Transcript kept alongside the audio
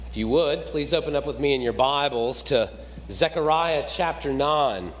If you would, please open up with me in your Bibles to Zechariah chapter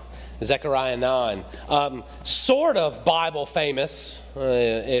 9. Zechariah 9. Sort of Bible famous,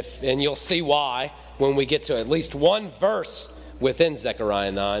 and you'll see why when we get to at least one verse within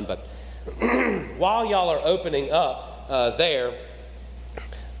Zechariah 9. But while y'all are opening up there,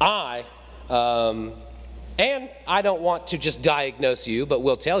 and I don't want to just diagnose you, but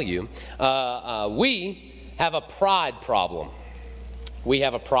will tell you, we have a pride problem. We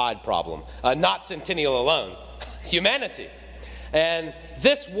have a pride problem. Not Centennial alone, humanity. And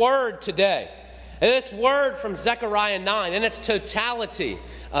this word today, this word from Zechariah 9 in its totality,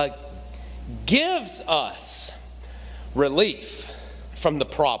 gives us relief from the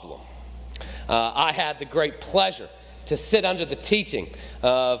problem. I had the great pleasure to sit under the teaching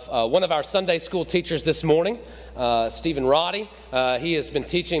of one of our Sunday school teachers this morning, Stephen Roddy. He has been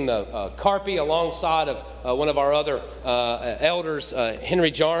teaching the Carpe alongside of one of our other elders,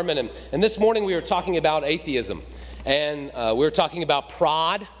 Henry Jarman. And this morning we were talking about atheism. And we were talking about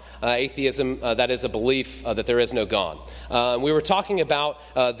pride. Atheism, that is a belief that there is no God. We were talking about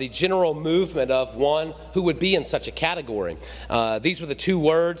the general movement of one who would be in such a category. These were the two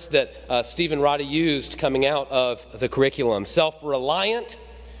words that Stephen Roddy used coming out of the curriculum: self-reliant,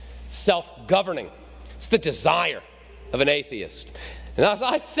 self-governing. It's the desire of an atheist. And as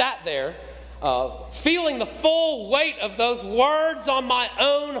I sat there, feeling the full weight of those words on my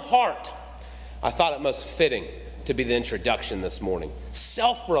own heart, I thought it most fitting to be the introduction this morning.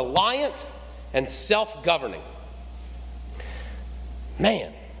 Self-reliant and self-governing.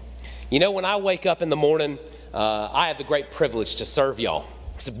 Man, you know, when I wake up in the morning, I have the great privilege to serve y'all.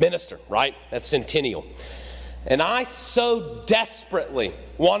 It's a minister, right? That's Centennial. And I so desperately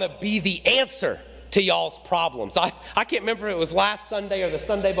want to be the answer to y'all's problems. I can't remember if it was last Sunday or the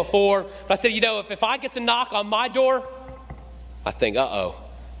Sunday before, but I said, you know, if I get the knock on my door, I think,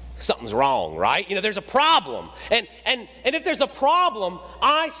 something's wrong, right? You know, there's a problem. And if there's a problem,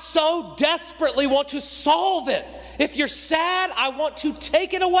 I so desperately want to solve it. If you're sad, I want to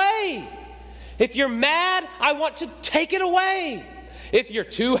take it away. If you're mad, I want to take it away. If you're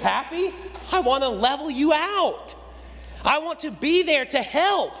too happy, I want to level you out. I want to be there to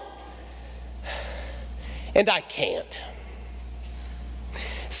help. And I can't.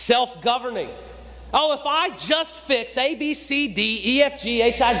 Self-governing. Oh, if I just fix A, B, C, D, E, F, G,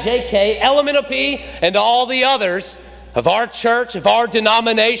 H, I, J, K, elemental P, and all the others of our church, of our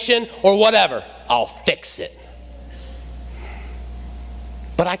denomination, or whatever, I'll fix it.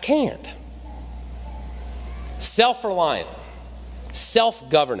 But I can't. Self-reliant,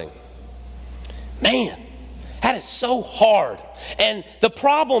 self-governing. Man, that is so hard. And the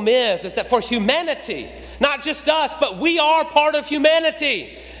problem is that for humanity, not just us, but we are part of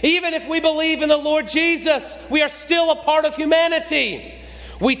humanity. Even if we believe in the Lord Jesus, we are still a part of humanity.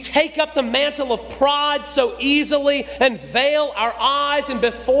 We take up the mantle of pride so easily and veil our eyes, and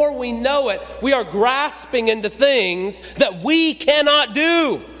before we know it, we are grasping into things that we cannot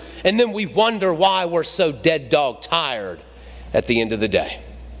do. And then we wonder why we're so dead dog tired at the end of the day.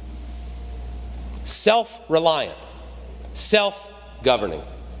 Self-reliant, self-governing.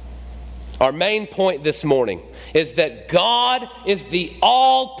 Our main point this morning is that God is the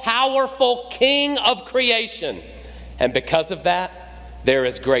all-powerful King of creation. And because of that, there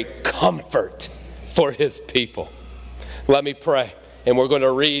is great comfort for His people. Let me pray, and we're going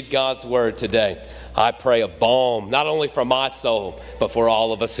to read God's Word today. I pray a balm, not only for my soul, but for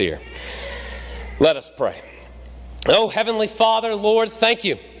all of us here. Let us pray. Oh, Heavenly Father, Lord, thank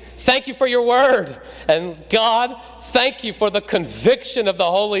you. Thank you for your word. And God, thank you for the conviction of the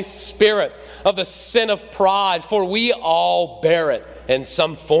Holy Spirit of the sin of pride, for we all bear it in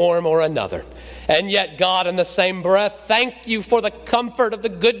some form or another. And yet, God, in the same breath, thank you for the comfort of the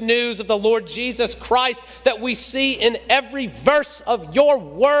good news of the Lord Jesus Christ that we see in every verse of your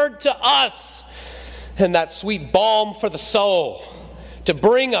word to us. And that sweet balm for the soul to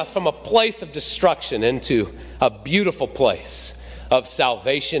bring us from a place of destruction into a beautiful place of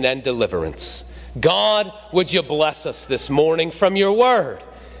salvation and deliverance. God, would you bless us this morning from your word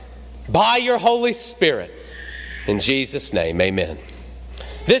by your Holy Spirit. In Jesus' name, amen.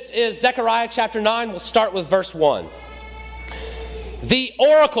 This is Zechariah chapter 9. We'll start with verse 1. The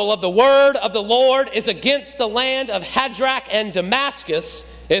oracle of the word of the Lord is against the land of Hadrach, and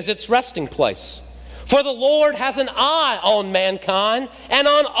Damascus is its resting place. For the Lord has an eye on mankind and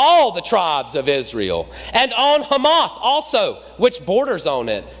on all the tribes of Israel, and on Hamath also, which borders on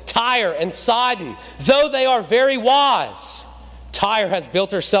it, Tyre and Sidon, though they are very wise. Tyre has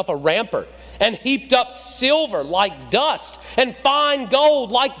built herself a rampart and heaped up silver like dust and fine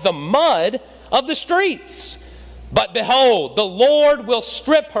gold like the mud of the streets. But behold, the Lord will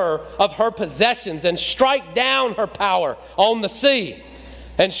strip her of her possessions and strike down her power on the sea,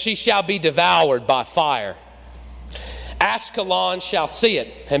 and she shall be devoured by fire. Ashkelon shall see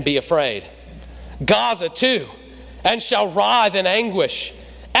it and be afraid. Gaza too, and shall writhe in anguish.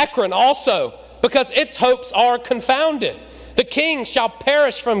 Ekron also, because its hopes are confounded. The king shall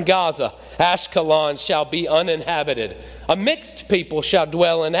perish from Gaza. Ashkelon shall be uninhabited. A mixed people shall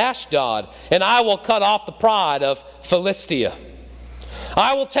dwell in Ashdod, and I will cut off the pride of Philistia.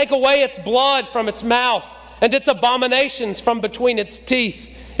 I will take away its blood from its mouth, and its abominations from between its teeth.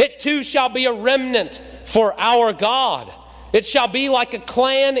 It too shall be a remnant for our God. It shall be like a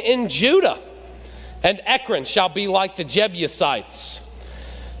clan in Judah, and Ekron shall be like the Jebusites.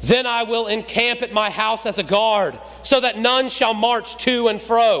 Then I will encamp at my house as a guard, so that none shall march to and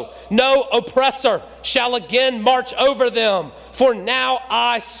fro. No oppressor shall again march over them, for now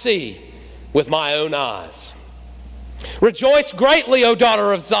I see with my own eyes. Rejoice greatly, O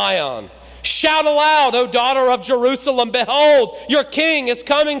daughter of Zion. Shout aloud, O daughter of Jerusalem. Behold, your king is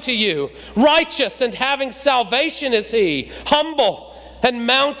coming to you. Righteous and having salvation is he, humble and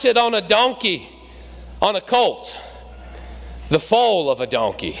mounted on a donkey, on a colt, the foal of a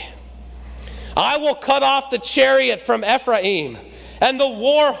donkey. I will cut off the chariot from Ephraim, and the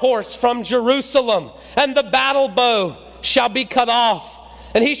war horse from Jerusalem, and the battle bow shall be cut off,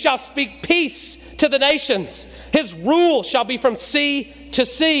 and he shall speak peace to the nations. His rule shall be from sea to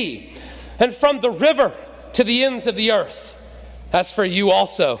sea, and from the river to the ends of the earth. As for you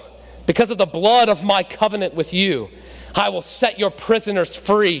also, because of the blood of my covenant with you, I will set your prisoners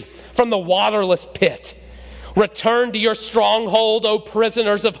free from the waterless pit. Return to your stronghold, O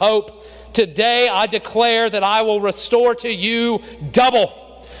prisoners of hope. Today I declare that I will restore to you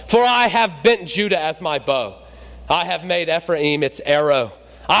double, for I have bent Judah as my bow. I have made Ephraim its arrow.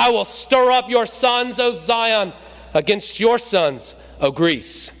 I will stir up your sons, O Zion, against your sons, O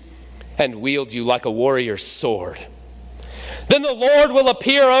Greece, and wield you like a warrior's sword. Then the Lord will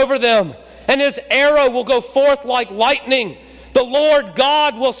appear over them, and his arrow will go forth like lightning. The Lord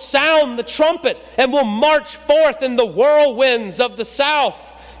God will sound the trumpet and will march forth in the whirlwinds of the south.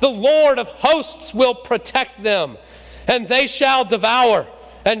 The Lord of hosts will protect them, and they shall devour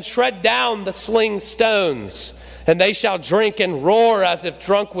and tread down the sling stones. And they shall drink and roar as if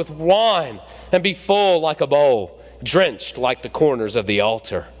drunk with wine, and be full like a bowl, drenched like the corners of the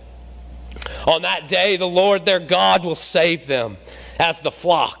altar. On that day the Lord their God will save them as the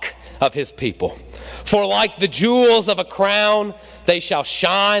flock of his people. For like the jewels of a crown, they shall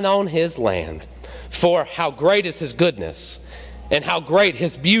shine on his land. For how great is his goodness, and how great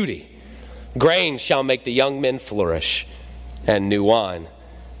his beauty. Grain shall make the young men flourish, and new wine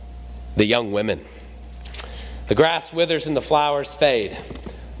the young women. The grass withers and the flowers fade,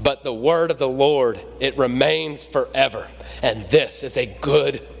 but the word of the Lord, it remains forever. And this is a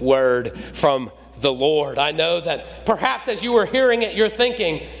good word from the Lord. I know that perhaps as you were hearing it, you're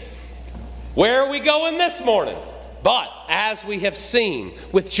thinking, where are we going this morning? But as we have seen,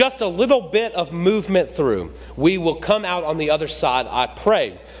 with just a little bit of movement through, we will come out on the other side, I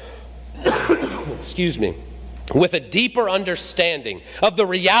pray, excuse me, with a deeper understanding of the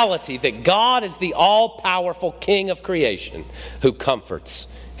reality that God is the all-powerful King of creation who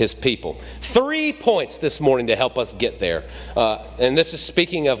comforts his people. 3 points this morning to help us get there. And this is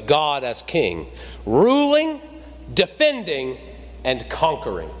speaking of God as King. Ruling, defending, and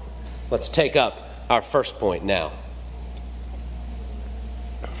conquering. Let's take up our first point now.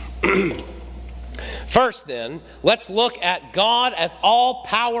 First then, let's look at God as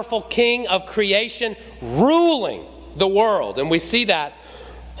all-powerful King of creation ruling the world. And we see that,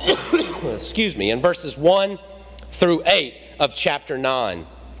 excuse me, in verses 1 through 8 of chapter 9.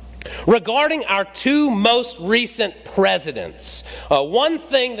 Regarding our two most recent presidents, one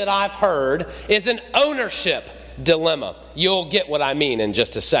thing that I've heard is an ownership dilemma. You'll get what I mean in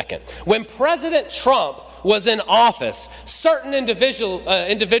just a second. When President Trump was in office, certain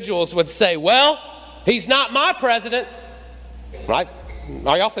individuals would say, well, he's not my president, right?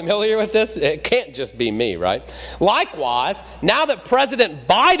 Are y'all familiar with this? It can't just be me, right? Likewise, now that President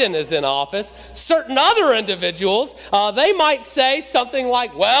Biden is in office, certain other individuals, they might say something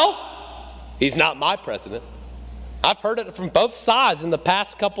like, well, he's not my president. I've heard it from both sides in the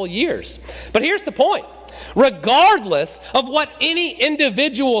past couple years. But here's the point. Regardless of what any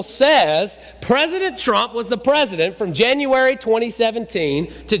individual says, President Trump was the president from January 2017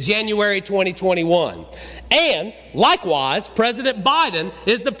 to January 2021. And likewise, President Biden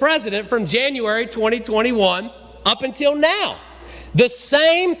is the president from January 2021 up until now. The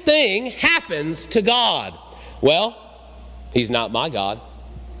same thing happens to God. Well, he's not my God.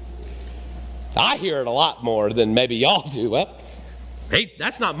 I hear it a lot more than maybe y'all do. Well,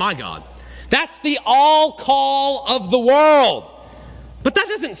 that's not my God. That's the all call of the world. But that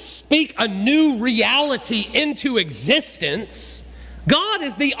doesn't speak a new reality into existence. God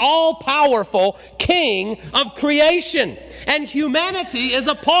is the all-powerful King of creation, and humanity is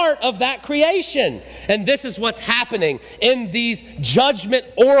a part of that creation. And this is what's happening in these judgment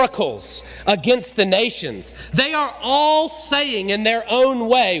oracles against the nations. They are all saying in their own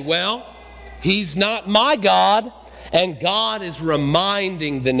way, well, He's not my God, and God is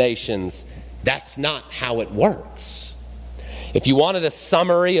reminding the nations that's not how it works. If you wanted a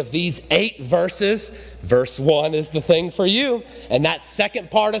summary of these 8 verses, verse 1 is the thing for you, and that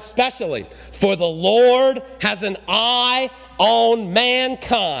second part especially. For the Lord has an eye on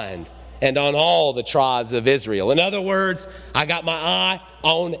mankind and on all the tribes of Israel. In other words, I got my eye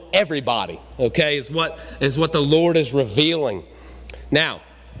on everybody, okay, is what the Lord is revealing. Now,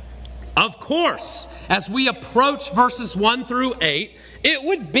 of course, as we approach verses 1 through 8, it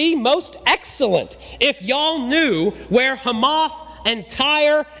would be most excellent if y'all knew where Hamath and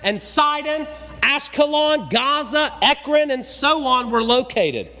Tyre and Sidon, Ashkelon, Gaza, Ekron, and so on were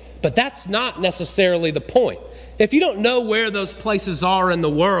located. But that's not necessarily the point. If you don't know where those places are in the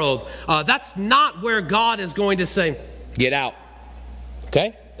world, that's not where God is going to say, get out.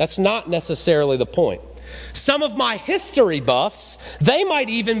 Okay? That's not necessarily the point. Some of my history buffs, they might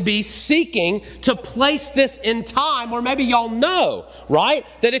even be seeking to place this in time, or maybe y'all know, right?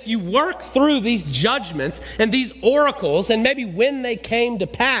 That if you work through these judgments and these oracles, and maybe when they came to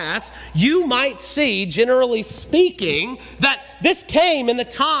pass, you might see, generally speaking, that this came in the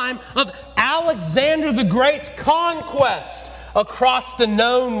time of Alexander the Great's conquest across the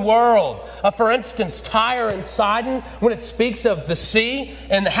known world. For instance, Tyre and Sidon, when it speaks of the sea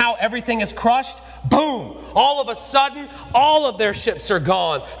and how everything is crushed, boom! All of a sudden, all of their ships are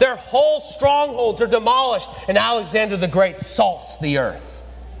gone. Their whole strongholds are demolished, and Alexander the Great salts the earth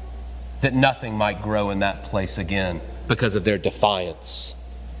that nothing might grow in that place again because of their defiance.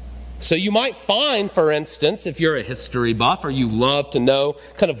 So you might find, for instance, if you're a history buff or you love to know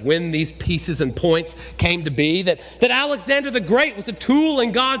kind of when these pieces and points came to be, that Alexander the Great was a tool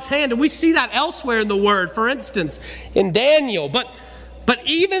in God's hand. And we see that elsewhere in the Word, for instance, in Daniel. But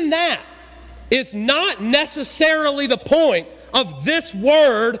even that is not necessarily the point of this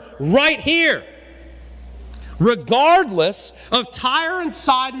word right here. Regardless of Tyre and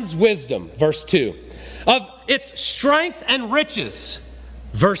Sidon's wisdom, verse 2, of its strength and riches,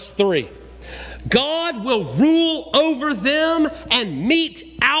 verse 3, God will rule over them and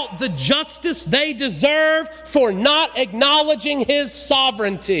mete out the justice they deserve for not acknowledging His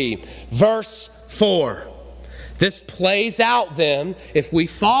sovereignty, verse 4. This plays out then, if we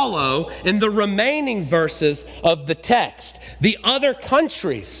follow in the remaining verses of the text. The other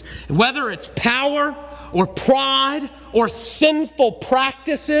countries, whether it's power or pride or sinful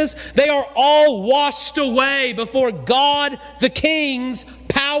practices, they are all washed away before God the King's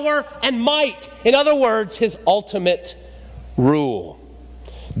power and might. In other words, His ultimate rule.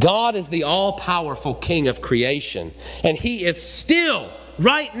 God is the all-powerful King of creation, and He is still,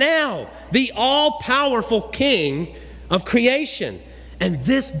 right now, the all-powerful King of creation. And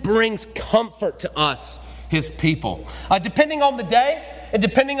this brings comfort to us, His people. Depending on the day, and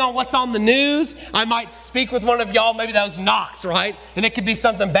depending on what's on the news, I might speak with one of y'all. Maybe that was Knox, right? And it could be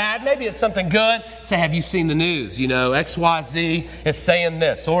something bad. Maybe it's something good. Say, have you seen the news? You know, XYZ is saying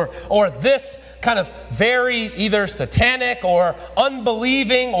this. Or this kind of very either satanic or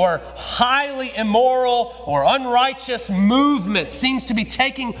unbelieving or highly immoral or unrighteous movement seems to be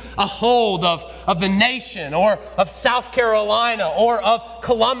taking a hold of the nation or of South Carolina or of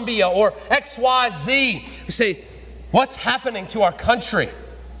Colombia or XYZ. You say, what's happening to our country?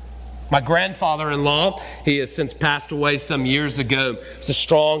 My grandfather-in-law, he has since passed away some years ago, was a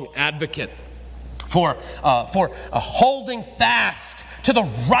strong advocate for holding fast to the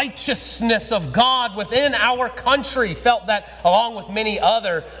righteousness of God within our country. Felt that, along with many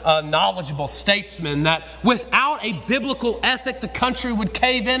other knowledgeable statesmen, that without a biblical ethic, the country would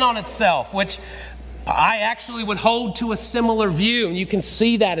cave in on itself, which I actually would hold to a similar view. And you can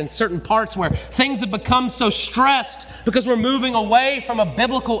see that in certain parts where things have become so stressed because we're moving away from a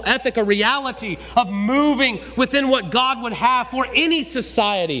biblical ethic, a reality of moving within what God would have for any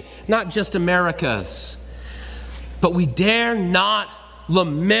society, not just America's. But we dare not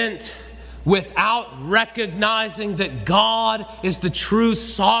lament without recognizing that God is the true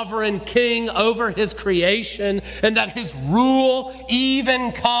sovereign King over His creation, and that His rule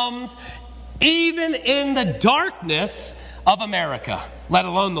even comes even in the darkness of America, let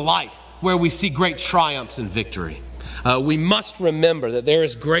alone the light, where we see great triumphs and victory. we must remember that there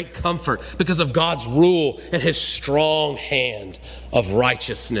is great comfort because of God's rule and his strong hand of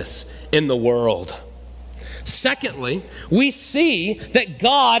righteousness in the world. Secondly, we see that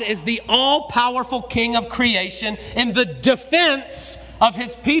God is the all-powerful King of creation in the defense of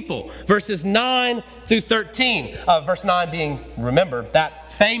his people. Verses 9 through 13. Verse 9 being, remember,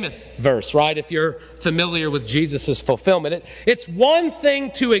 that famous verse, right? If you're familiar with Jesus' fulfillment. It's one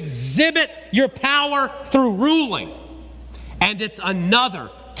thing to exhibit your power through ruling, and it's another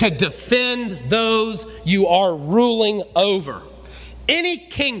to defend those you are ruling over. Any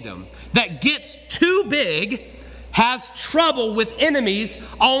kingdom that gets too big has trouble with enemies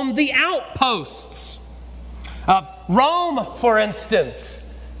on the outposts. Rome, for instance.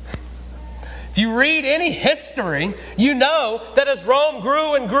 If you read any history, you know that as Rome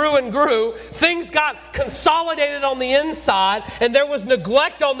grew and grew and grew, things got consolidated on the inside and there was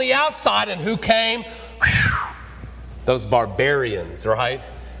neglect on the outside. And who came? Whew, those barbarians, right?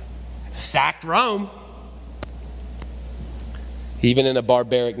 Sacked Rome. Even in a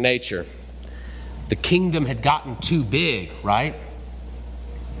barbaric nature. The kingdom had gotten too big, right?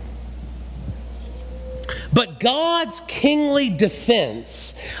 But God's kingly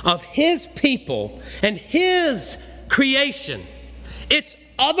defense of his people and his creation, it's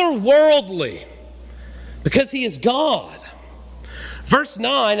otherworldly because he is God. Verse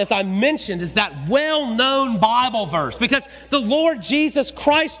 9, as I mentioned, is that well-known Bible verse because the Lord Jesus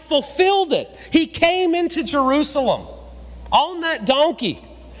Christ fulfilled it. He came into Jerusalem on that donkey.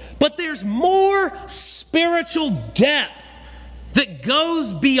 But there's more spiritual depth that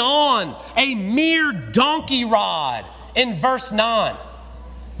goes beyond a mere donkey ride in verse 9.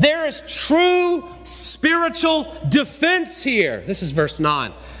 There is true spiritual defense here. This is verse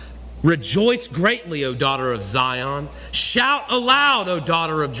 9. Rejoice greatly, O daughter of Zion. Shout aloud, O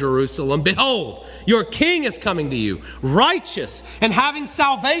daughter of Jerusalem. Behold, your king is coming to you. Righteous and having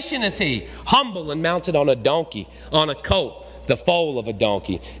salvation is he. Humble and mounted on a donkey, on a colt, the foal of a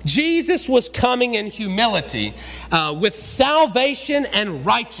donkey. Jesus was coming in humility with salvation and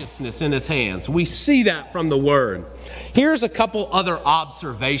righteousness in his hands. We see that from the word. Here's a couple other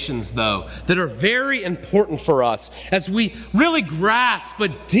observations, though, that are very important for us as we really grasp a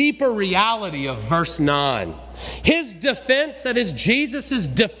deeper reality of verse 9. His defense, that is Jesus'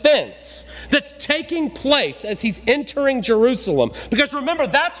 defense, that's taking place as he's entering Jerusalem. Because remember,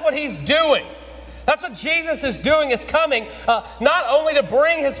 that's what he's doing. That's what Jesus is doing, is coming not only to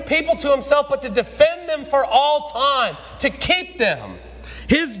bring his people to himself, but to defend them for all time, to keep them.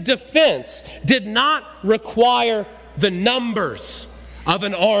 His defense did not require the numbers of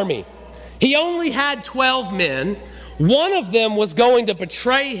an army. He only had 12 men. One of them was going to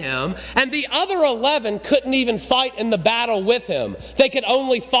betray him, and the other 11 couldn't even fight in the battle with him. They could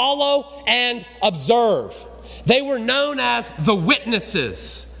only follow and observe. They were known as the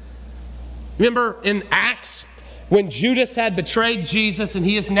witnesses. Remember in Acts when Judas had betrayed Jesus and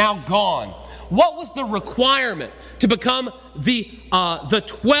he is now gone? What was the requirement to become the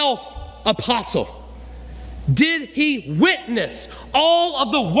 12th apostle? Did he witness all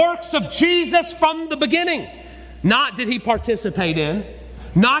of the works of Jesus from the beginning? Not did he participate in,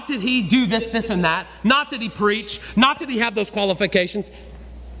 not did he do this, and that, not did he preach, not did he have those qualifications.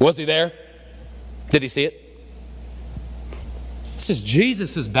 Was he there? Did he see it? This is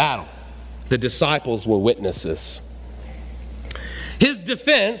Jesus' battle. The disciples were witnesses. His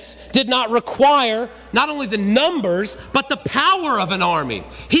defense did not require not only the numbers, but the power of an army.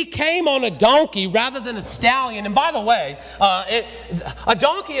 He came on a donkey rather than a stallion. And by the way, a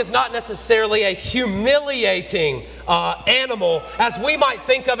donkey is not necessarily a humiliating animal, as we might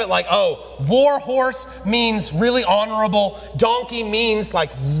think of it like, oh, war horse means really honorable, donkey means like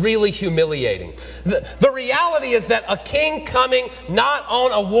really humiliating. The reality is that a king coming not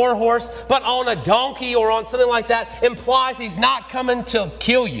on a war horse, but on a donkey or on something like that implies he's not coming to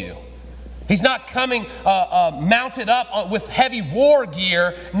kill you. He's not coming mounted up with heavy war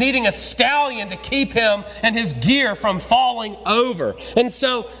gear, needing a stallion to keep him and his gear from falling over. And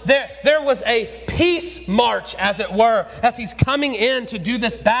so there was a peace march, as it were, as he's coming in to do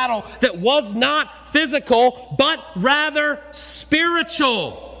this battle that was not physical, but rather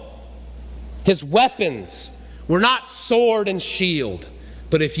spiritual. His weapons were not sword and shield,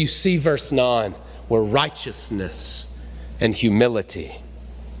 but if you see verse 9, were righteousness and humility.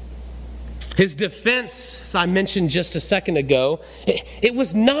 His defense, as I mentioned just a second ago, it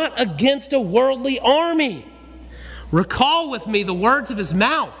was not against a worldly army. Recall with me the words of his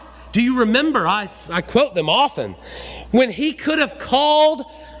mouth. Do you remember? I quote them often. When he could have called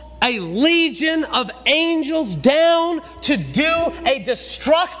a legion of angels down to do a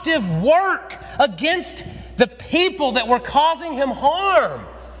destructive work against the people that were causing him harm.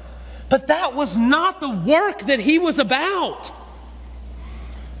 But that was not the work that he was about.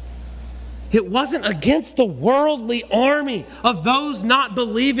 It wasn't against the worldly army of those not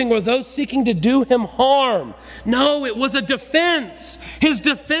believing or those seeking to do him harm. No, it was a defense. His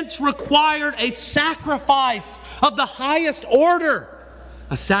defense required a sacrifice of the highest order,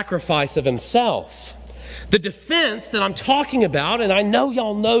 a sacrifice of himself. The defense that I'm talking about, and I know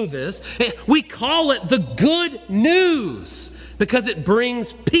y'all know this, we call it the good news because it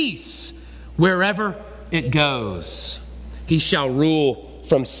brings peace wherever it goes. He shall rule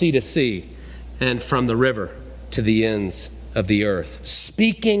from sea to sea and from the river to the ends of the earth,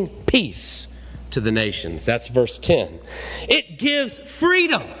 speaking peace to the nations. That's verse 10. It gives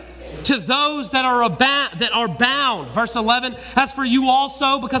freedom to those that are bound. Verse 11, as for you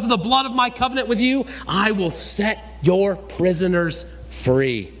also, because of the blood of my covenant with you, I will set your prisoners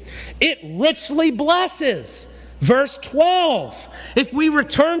free. It richly blesses. Verse 12, if we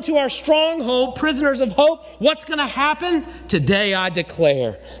return to our stronghold, prisoners of hope, what's going to happen? Today I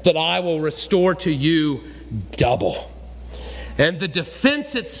declare that I will restore to you double. And the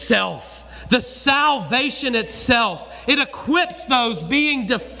defense itself, the salvation itself, it equips those being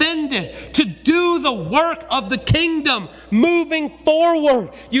defended to do the work of the kingdom moving forward.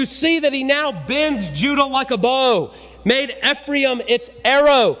 You see that he now bends Judah like a bow, made Ephraim its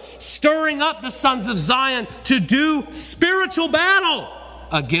arrow, stirring up the sons of Zion to do spiritual battle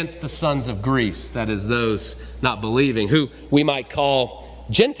against the sons of Greece, that is those not believing, who we might call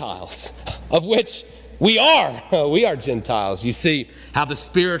Gentiles, of which we are. We are Gentiles. You see how the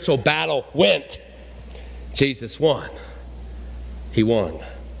spiritual battle went. Jesus won. He won.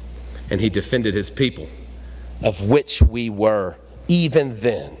 And he defended his people, of which we were even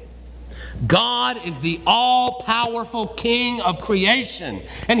then. God is the all-powerful King of creation,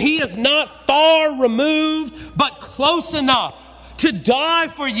 and he is not far removed, but close enough to die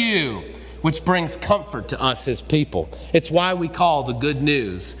for you, which brings comfort to us, his people. It's why we call the good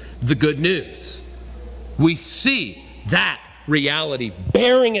news the good news. We see that reality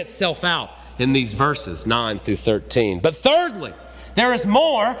bearing itself out in these verses 9 through 13. But thirdly, there is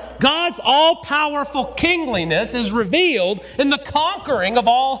more. God's all-powerful kingliness is revealed in the conquering of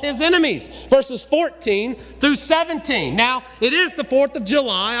all his enemies. Verses 14 through 17. Now, it is the 4th of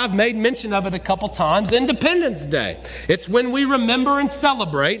July. I've made mention of it a couple times. Independence Day. It's when we remember and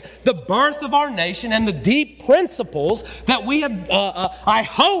celebrate the birth of our nation and the deep principles that we have, I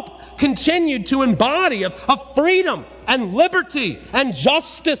hope, continued to embody of freedom and liberty and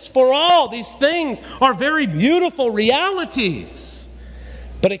justice for all. These things are very beautiful realities.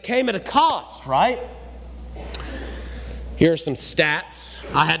 But it came at a cost, right? Here are some stats.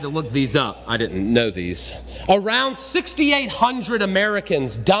 I had to look these up. I didn't know these. Around 6,800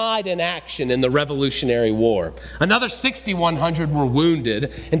 Americans died in action in the Revolutionary War. Another 6,100 were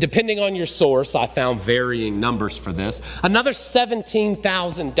wounded. And depending on your source, I found varying numbers for this. Another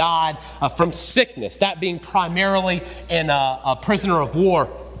 17,000 died from sickness, that being primarily in prisoner of war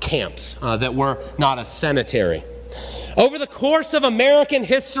camps that were not as sanitary. Over the course of American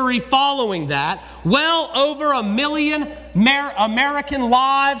history following that, well over 1 million American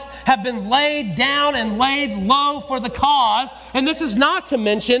lives have been laid down and laid low for the cause. And this is not to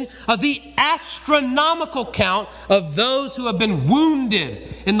mention the astronomical count of those who have been wounded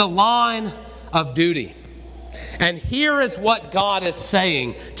in the line of duty. And here is what God is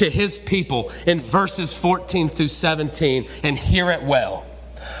saying to his people in verses 14 through 17, and hear it well.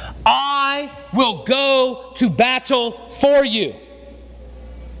 I will go to battle for you.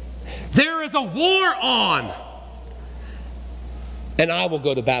 There is a war on, and I will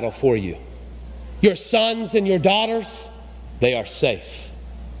go to battle for you. Your sons and your daughters, they are safe.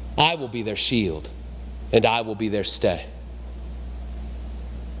 I will be their shield, and I will be their stay.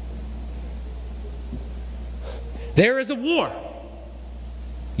 There is a war.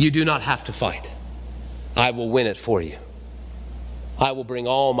 You do not have to fight. I will win it for you. I will bring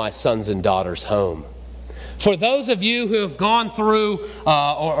all my sons and daughters home. For those of you who have gone through,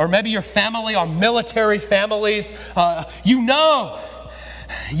 or maybe your family are military families, you know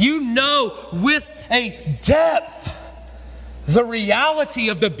with a depth the reality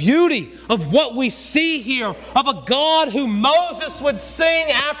of the beauty of what we see here, of a God who Moses would sing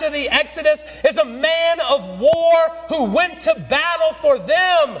after the Exodus is a man of war who went to battle for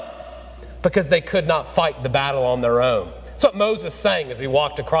them because they could not fight the battle on their own. That's what Moses sang as he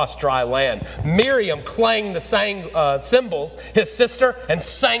walked across dry land. Miriam clanged the cymbals, his sister, and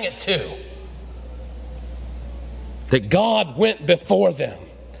sang it too. That God went before them,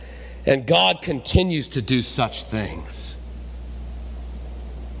 and God continues to do such things.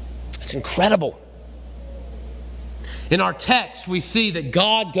 It's incredible. In our text, we see that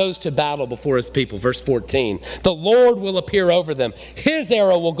God goes to battle before his people. Verse 14, the Lord will appear over them. His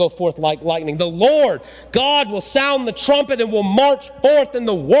arrow will go forth like lightning. The Lord, God, will sound the trumpet and will march forth in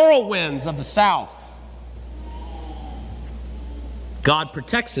the whirlwinds of the south. God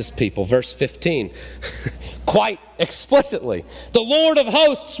protects his people. Verse 15, quite explicitly, the Lord of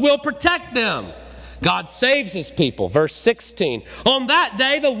hosts will protect them. God saves his people. Verse 16, on that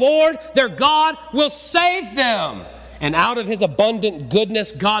day the Lord, their God, will save them. And out of his abundant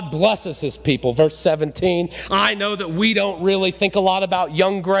goodness, God blesses his people. Verse 17, I know that we don't really think a lot about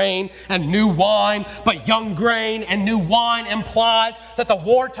young grain and new wine, but young grain and new wine implies that the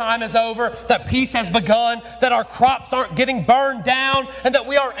wartime is over, that peace has begun, that our crops aren't getting burned down, and that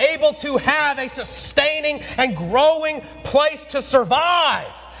we are able to have a sustaining and growing place to survive.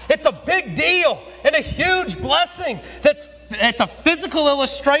 It's a big deal and a huge blessing. It's a physical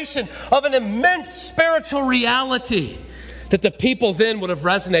illustration of an immense spiritual reality that the people then would have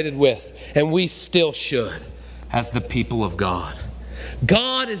resonated with, and we still should as the people of God.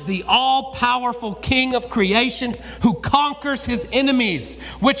 God is the all-powerful King of creation who conquers his enemies,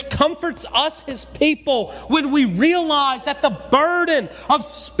 which comforts us, his people, when we realize that the burden of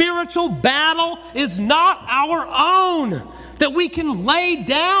spiritual battle is not our own. That we can lay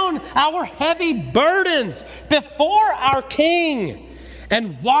down our heavy burdens before our King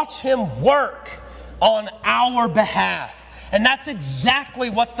and watch him work on our behalf. And that's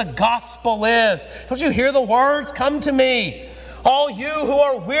exactly what the gospel is. Don't you hear the words? Come to me, all you who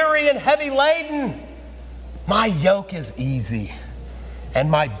are weary and heavy laden. My yoke is easy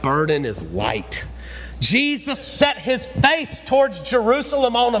and my burden is light. Jesus set his face towards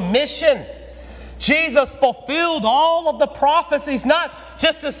Jerusalem on a mission. Jesus fulfilled all of the prophecies, not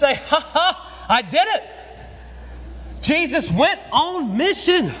just to say, ha ha, I did it. Jesus went on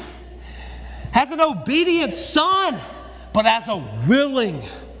mission as an obedient son, but as a willing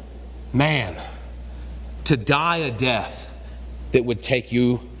man to die a death that would take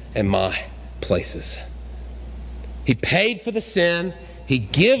you and my places. He paid for the sin. He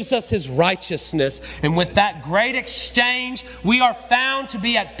gives us his righteousness, and with that great exchange, we are found to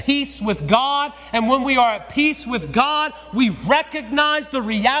be at peace with God. And when we are at peace with God, we recognize the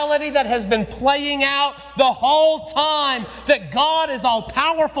reality that has been playing out the whole time, that God is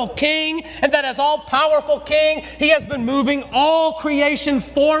all-powerful King, and that as all-powerful King, he has been moving all creation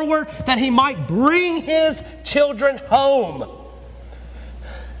forward that he might bring his children home.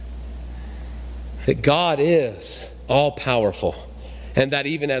 That God is all-powerful. And that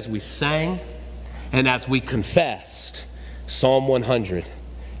even as we sang and as we confessed Psalm 100,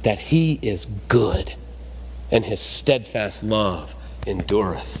 that he is good and his steadfast love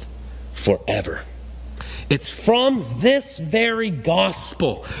endureth forever. It's from this very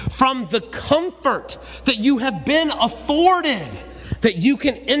gospel, from the comfort that you have been afforded, that you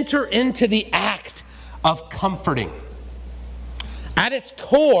can enter into the act of comforting. At its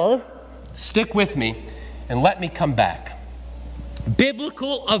core, stick with me and let me come back.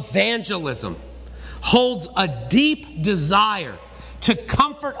 Biblical evangelism holds a deep desire to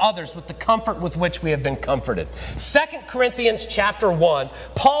comfort others with the comfort with which we have been comforted. 2 Corinthians chapter 1,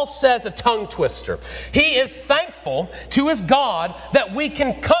 Paul says a tongue twister. He is thankful to his God that we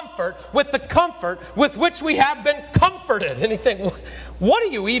can comfort with the comfort with which we have been comforted. And he's thinking, what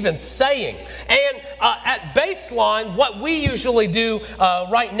are you even saying? And at baseline, what we usually do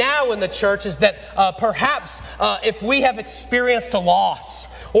right now in the church is that perhaps if we have experienced a loss,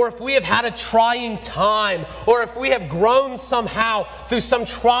 or if we have had a trying time, or if we have grown somehow through some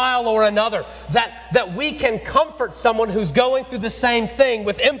trial or another, that we can comfort someone who's going through the same thing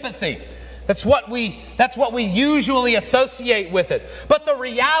with empathy. That's what we usually associate with it. But the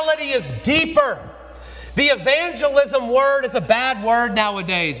reality is deeper. The evangelism word is a bad word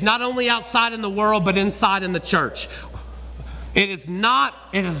nowadays, not only outside in the world, but inside in the church. It is not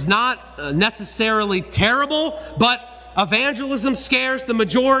necessarily terrible, but evangelism scares the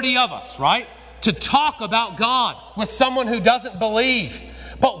majority of us, right? To talk about God with someone who doesn't believe.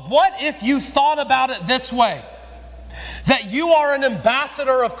 But what if you thought about it this way? That you are an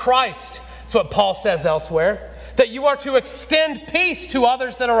ambassador of Christ. That's what Paul says elsewhere. That you are to extend peace to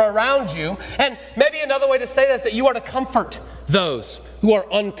others that are around you. And maybe another way to say that is that you are to comfort those who are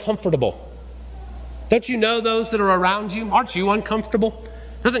uncomfortable. Don't you know those that are around you? Aren't you uncomfortable?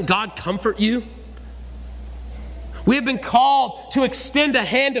 Doesn't God comfort you? We have been called to extend a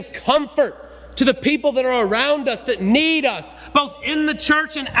hand of comfort to the people that are around us that need us, both in the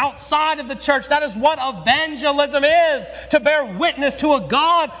church and outside of the church. That is what evangelism is, to bear witness to a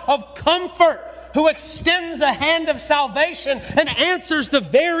God of comfort who extends a hand of salvation and answers the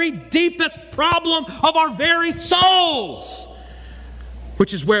very deepest problem of our very souls,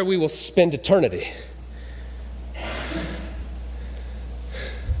 which is where we will spend eternity.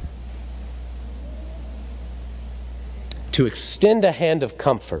 To extend a hand of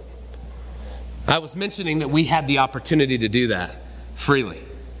comfort. I was mentioning that we had the opportunity to do that freely,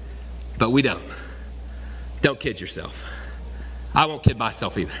 but we don't. Don't kid yourself. I won't kid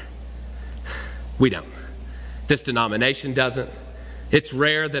myself either. We don't. This denomination doesn't. It's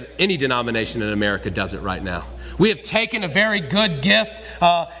rare that any denomination in America does it right now. We have taken a very good gift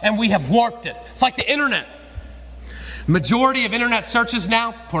and we have warped it. It's like the internet. Majority of internet searches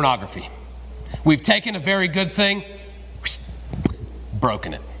now, pornography. We've taken a very good thing,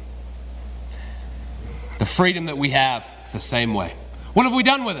 broken it. The freedom that we have is the same way. What have we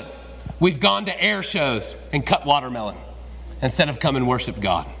done with it? We've gone to air shows and cut watermelon instead of come and worship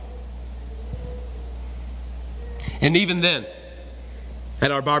God. And even then,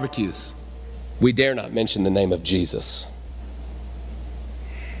 at our barbecues, we dare not mention the name of Jesus.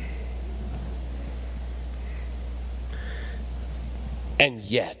 And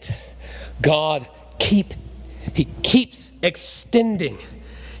yet, God keeps extending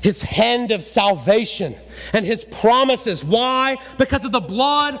His hand of salvation and His promises. Why? Because of the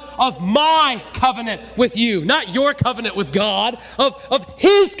blood of my covenant with you. Not your covenant with God, of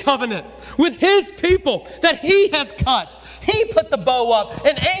His covenant with His people that He has cut. He put the bow up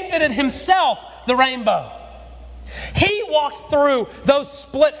and aimed it at Himself, the rainbow. He walked through those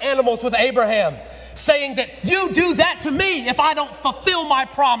split animals with Abraham, saying that you do that to me if I don't fulfill my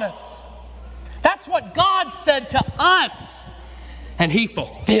promise. That's what God said to us. And He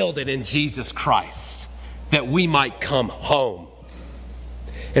fulfilled it in Jesus Christ, that we might come home.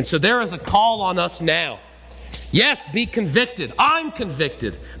 And so there is a call on us now. Yes, be convicted. I'm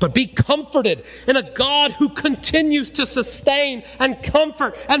convicted. But be comforted in a God who continues to sustain and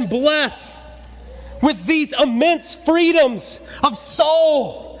comfort and bless with these immense freedoms of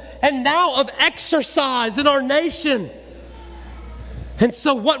soul and now of exercise in our nation. And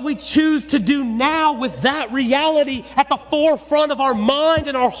so what we choose to do now with that reality at the forefront of our mind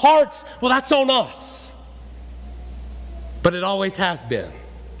and our hearts, well, that's on us. But it always has been.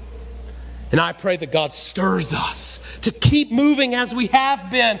 And I pray that God stirs us to keep moving as we have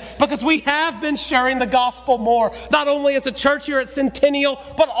been, because we have been sharing the gospel more, not only as a church here at Centennial,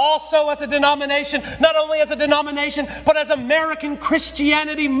 but also as a denomination, not only as a denomination, but as American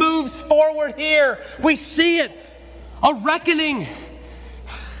Christianity moves forward here. We see it, a reckoning,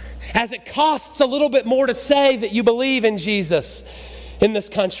 as it costs a little bit more to say that you believe in Jesus in this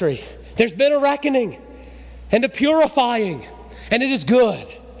country. There's been a reckoning and a purifying, and it is good.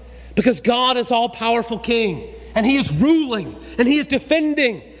 Because God is all-powerful King, and He is ruling, and He is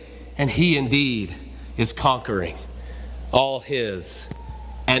defending, and He indeed is conquering all His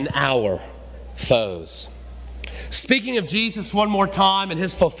and our foes. Speaking of Jesus one more time and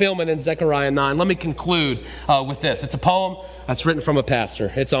His fulfillment in Zechariah 9, let me conclude with this. It's a poem that's written from a pastor.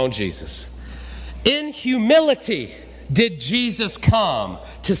 It's on Jesus. In humility did Jesus come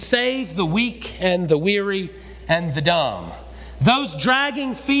to save the weak and the weary and the dumb. Those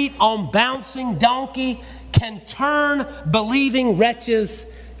dragging feet on bouncing donkey can turn believing wretches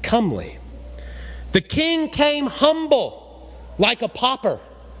comely. The King came humble like a pauper,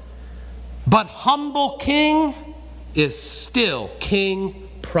 but humble King is still King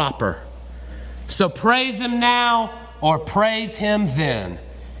proper. So praise Him now or praise Him then.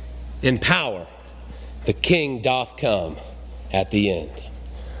 In power, the King doth come at the end.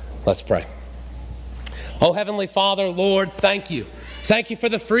 Let's pray. Oh, Heavenly Father, Lord, thank you. Thank you for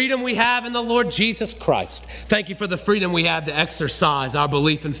the freedom we have in the Lord Jesus Christ. Thank you for the freedom we have to exercise our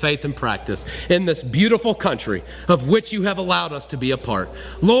belief and faith and practice in this beautiful country of which you have allowed us to be a part.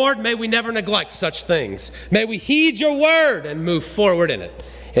 Lord, may we never neglect such things. May we heed your word and move forward in it.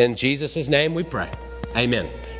 In Jesus' name we pray. Amen.